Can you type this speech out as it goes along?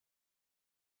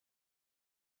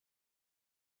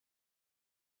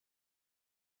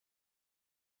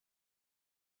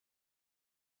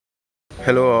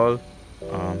Hello all.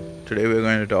 Today we're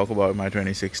going to talk about my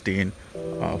 2016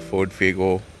 Ford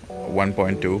Figo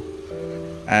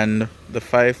 1.2 and the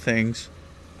 5 things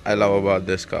I love about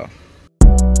this car.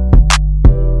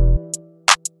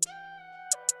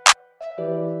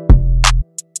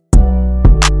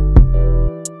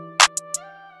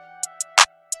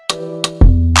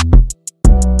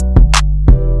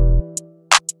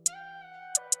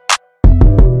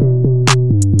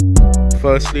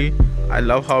 Firstly, I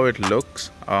love how it looks.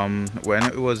 When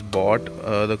it was bought,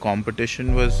 the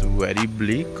competition was very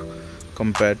bleak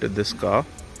compared to this car,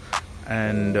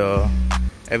 and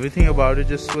everything about it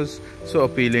just was so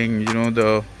appealing. You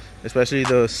know, especially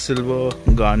the silver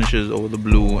garnishes over the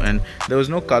blue, and there was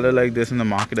no color like this in the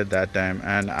market at that time,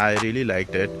 and I really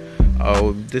liked it.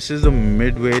 This is the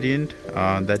mid variant.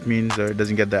 That means it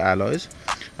doesn't get the alloys,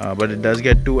 but it does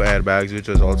get 2 airbags, which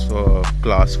was also a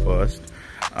class first.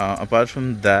 Apart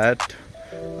from that,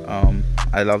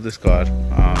 I love this car.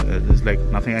 There's like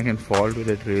nothing I can fault with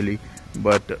it really,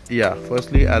 but yeah,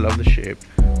 firstly I love the shape.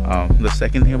 The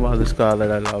second thing about this car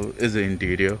that I love is the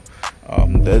interior.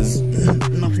 There's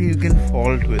nothing you can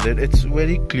fault with it. It's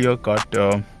very clear cut,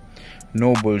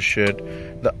 no bullshit.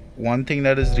 The one thing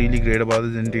that is really great about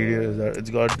this interior is that it's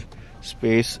got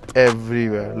space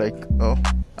everywhere. Like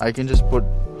I can just put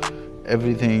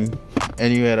everything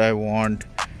anywhere I want.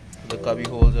 The cubby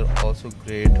holes are also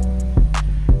great,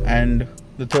 and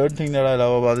the third thing that I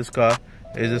love about this car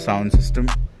is the sound system.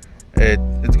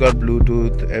 It's got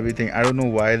Bluetooth, everything. I don't know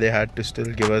why they had to still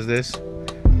give us this,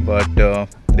 but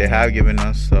they have given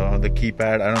us the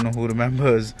keypad. I don't know who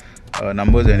remembers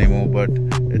numbers anymore, but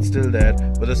it's still there.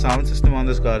 But the sound system on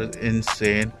this car is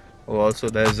insane. Also,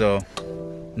 there's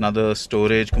another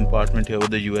storage compartment here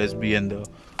with the USB and the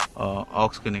aux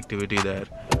connectivity there.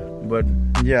 But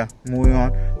yeah, moving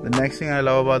on, the next thing I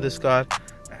love about this car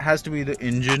has to be the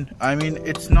engine. I mean,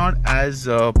 it's not as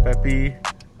peppy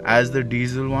as the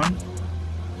diesel one,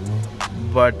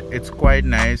 but it's quite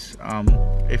nice.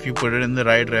 If you put it in the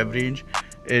right rev range,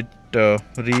 it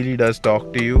really does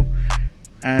talk to you.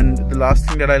 And the last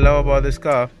thing that I love about this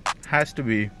car has to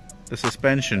be the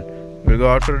suspension. We'll go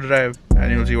out for a drive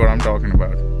and you'll see what I'm talking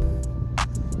about.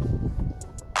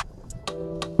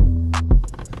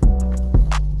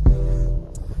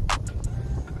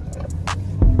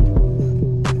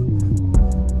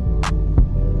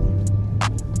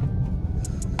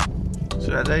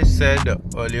 So as I said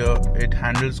earlier, it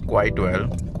handles quite well,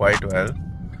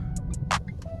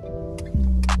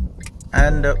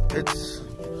 and it's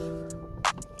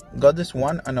got this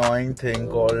one annoying thing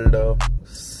called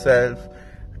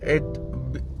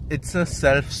it's a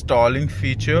self-stalling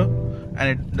feature, and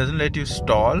it doesn't let you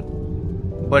stall,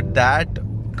 but that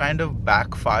kind of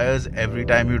backfires every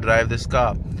time you drive this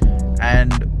car.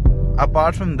 And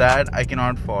apart from that, I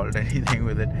cannot fault anything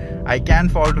with it. I can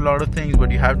fault a lot of things,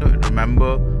 but you have to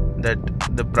remember that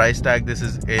the price tag this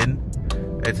is in,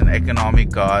 it's an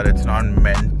economic car. It's not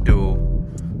meant to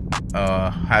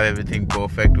have everything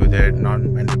perfect with it, not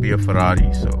meant to be a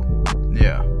Ferrari. So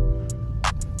yeah,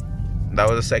 that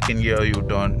was a second gear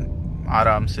U-turn,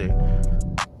 aaram se.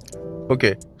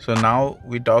 Okay, so now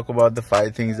we talk about the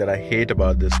 5 things that I hate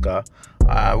about this car.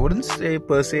 I wouldn't say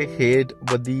per se hate,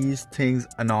 but these things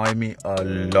annoy me a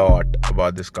lot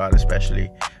about this car especially.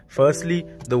 Firstly,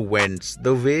 the vents.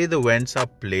 The way the vents are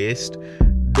placed,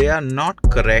 they are not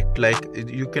correct. Like,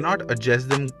 you cannot adjust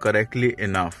them correctly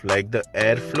enough. Like, the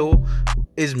airflow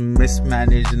is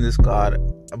mismanaged in this car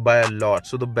by a lot.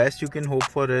 So the best you can hope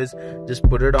for is just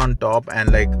put it on top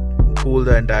and like cool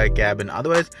the entire cabin.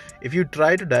 Otherwise, if you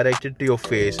try to direct it to your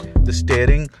face, the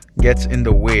steering gets in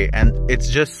the way, and it's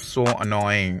just so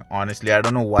annoying. Honestly, I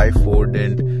don't know why Ford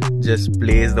didn't just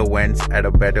place the vents at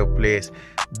a better place.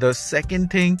 The second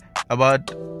thing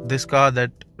about this car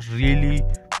that really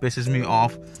pisses me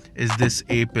off is this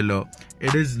A-pillar.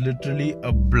 It is literally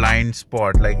a blind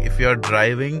spot. Like, if you're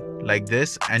driving like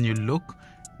this and you look,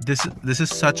 this is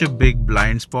such a big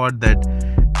blind spot that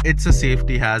it's a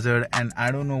safety hazard, and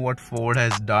I don't know what Ford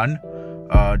has done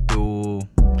to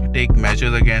take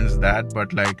measures against that,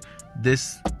 but like,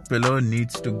 this pillar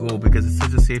needs to go because it's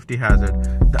such a safety hazard.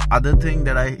 The other thing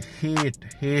that I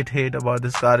hate about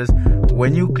this car is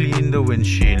when you clean the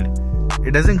windshield,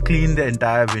 it doesn't clean the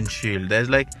entire windshield. There's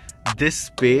like this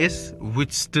space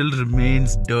which still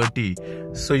remains dirty,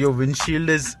 so your windshield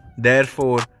is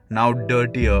therefore now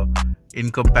dirtier in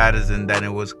comparison than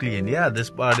it was clean. Yeah, this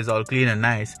part is all clean and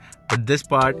nice, but this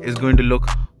part is going to look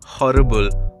horrible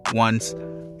once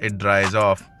it dries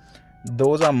off.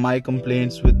 Those are my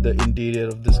complaints with the interior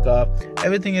of this car.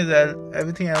 Everything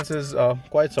else is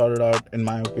quite sorted out in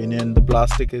my opinion. The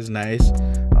plastic is nice,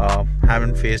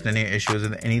 haven't faced any issues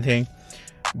with anything.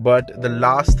 But the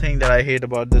last thing that I hate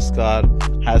about this car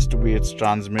has to be its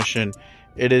transmission.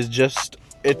 It is just,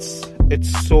 it's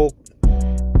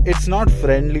not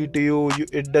friendly to you.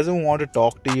 It doesn't want to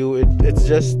talk to you. It's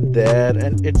just there,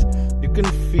 and you can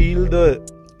feel the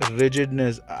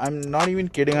rigidness. I'm not even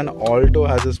kidding. An Alto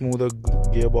has a smoother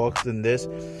gearbox than this.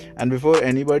 And before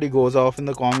anybody goes off in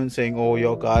the comments saying, oh,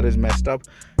 your car is messed up,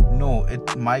 no,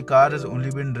 my car has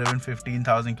only been driven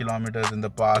 15,000 kilometers in the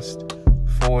past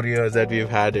 4 years that we've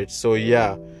had it. So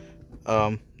yeah,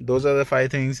 those are the 5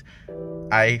 things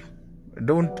I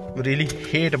don't really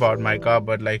hate about my car,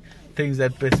 but like things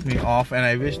that piss me off and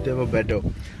I wish they were better.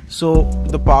 So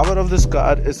the power of this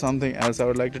car is something else I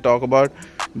would like to talk about,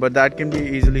 but that can be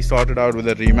easily sorted out with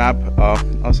a remap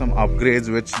or some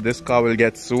upgrades, which this car will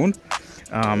get soon.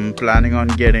 Planning on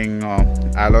getting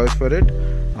alloys for it.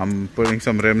 I'm putting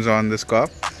some rims on this car,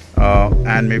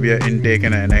 and maybe an intake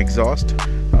and an exhaust.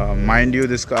 Mind you,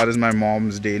 this car is my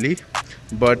mom's daily,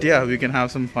 but yeah, we can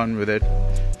have some fun with it.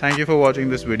 Thank you for watching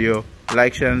this video.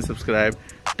 Like, share and subscribe.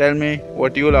 Tell me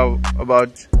what you love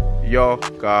about your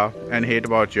car and hate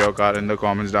about your car in the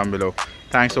comments down below.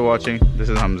 Thanks for watching. This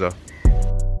is Hamza.